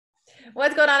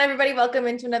What's going on, everybody? Welcome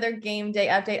into another game day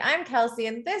update. I'm Kelcey,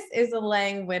 and this is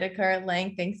Lang Whitaker.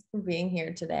 Lang, thanks for being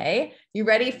here today. You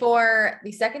ready for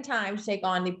the second time to take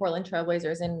on the Portland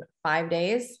Trailblazers in 5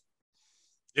 days?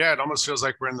 Yeah, it almost feels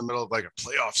like we're in the middle of like a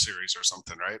playoff series or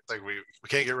something, right? Like we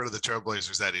can't get rid of the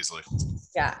Trailblazers that easily.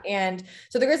 Yeah, and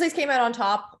so the Grizzlies came out on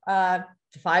top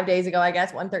 5 days ago, I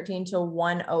guess, 113 to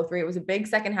 103. It was a big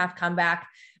second half comeback.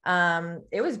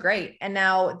 It was great. And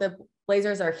now the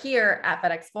Blazers are here at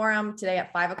FedEx Forum today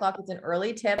at 5 o'clock. It's an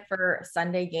early tip for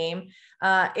Sunday game.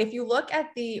 If you look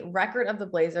at the record of the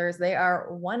Blazers, they are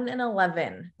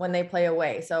 1-11 when they play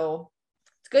away. So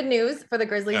it's good news for the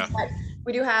Grizzlies, Yeah. but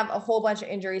we do have a whole bunch of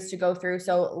injuries to go through.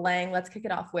 So Lang, let's kick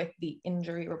it off with the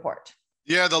injury report.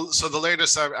 Yeah. So the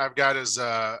latest I've got is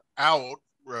out.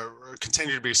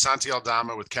 Continue to be Santi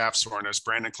Aldama with calf soreness,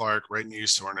 Brandon Clark right knee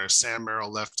soreness, Sam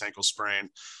Merrill left ankle sprain.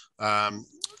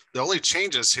 The only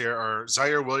changes here are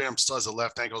Zaire Williams still has a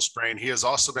left ankle sprain. He has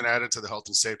also been added to the health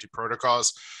and safety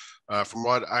protocols. From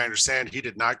what I understand, he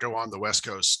did not go on the West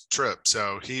Coast trip.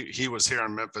 So he was here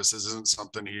in Memphis. This isn't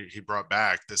something he brought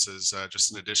back. This is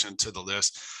just an addition to the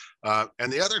list.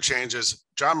 And the other change is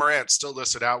John Morant still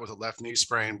listed out with a left knee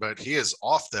sprain, but he is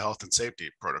off the health and safety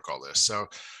protocol list. So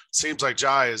it seems like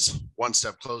Ja is one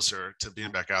step closer to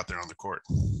being back out there on the court.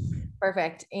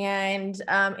 Perfect. And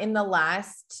in the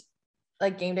last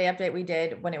game day update we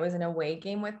did when it was an away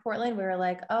game with Portland, we were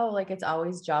like, oh, like it's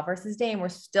always Ja versus Dame. We're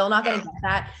still not going to get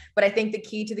that. But I think the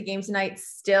key to the game tonight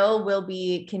still will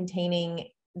be containing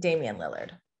Damian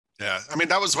Lillard. Yeah. I mean,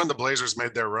 that was when the Blazers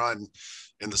made their run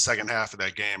in the second half of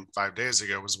that game 5 days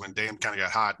ago, was when Dame kind of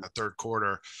got hot in the third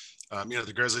quarter.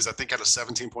 The Grizzlies, I think, had a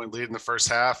 17-point lead in the first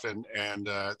half, and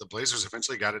the Blazers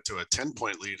eventually got it to a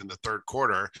 10-point lead in the third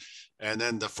quarter. And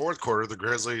then the fourth quarter, the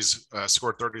Grizzlies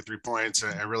scored 33 points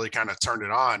and really kind of turned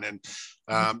it on. And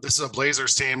this is a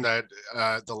Blazers team that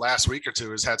the last week or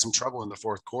two has had some trouble in the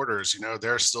fourth quarters.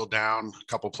 They're still down a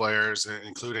couple players,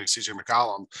 including CJ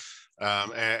McCollum.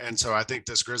 And so I think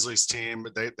this Grizzlies team,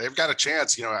 they've got a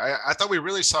chance. I thought we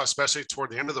really saw, especially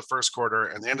toward the end of the first quarter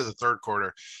and the end of the third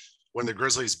quarter, when the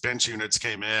Grizzlies bench units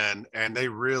came in and they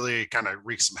really kind of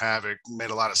wreaked some havoc, made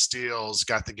a lot of steals,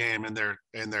 got the game in their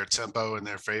tempo, in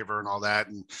their favor and all that.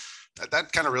 And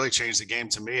that kind of really changed the game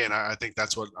to me. And I think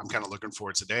that's what I'm kind of looking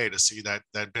for today, to see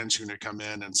that bench unit come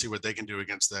in and see what they can do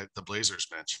against the Blazers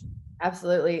bench.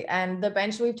 Absolutely. And the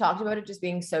bench, we've talked about it just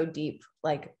being so deep.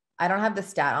 Like, I don't have the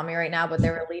stat on me right now, but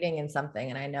they were leading in something,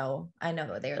 and I know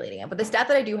what they were leading in. But the stat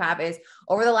that I do have is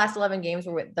over the last 11 games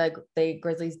where the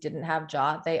Grizzlies didn't have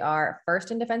Ja, they are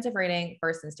first in defensive rating,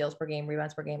 first in steals per game,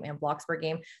 rebounds per game, and blocks per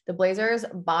game. The Blazers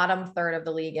bottom third of the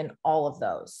league in all of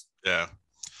those. Yeah.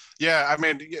 Yeah, I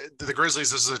mean, the Grizzlies,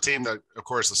 this is a team that, of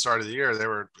course, the start of the year, they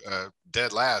were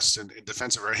dead last in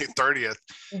defensive rating, 30th.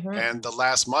 Mm-hmm. And the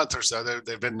last month or so,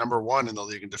 they've been number one in the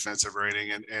league in defensive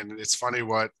rating. And it's funny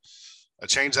what a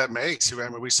change that makes. I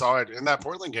mean, we saw it in that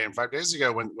Portland game 5 days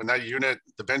ago when that unit,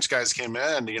 the bench guys came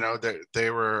in, they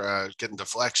were getting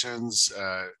deflections,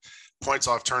 points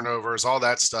off turnovers, all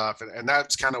that stuff. And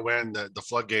that's kind of when the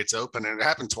floodgates open. And it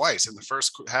happened twice, in the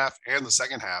first half and the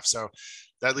second half. So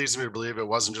that leads me to believe it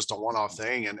wasn't just a one-off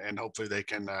thing. And hopefully they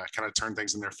can kind of turn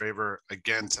things in their favor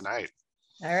again tonight.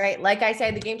 All right. Like I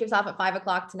said, the game tips off at 5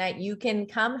 o'clock tonight. You can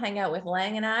come hang out with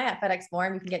Lang and I at FedEx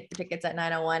Forum. You can get your tickets at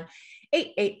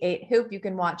 901-888-HOOP. You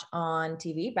can watch on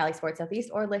TV, Valley Sports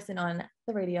Southeast, or listen on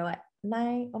the radio at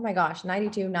 92.9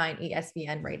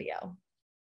 ESPN Radio.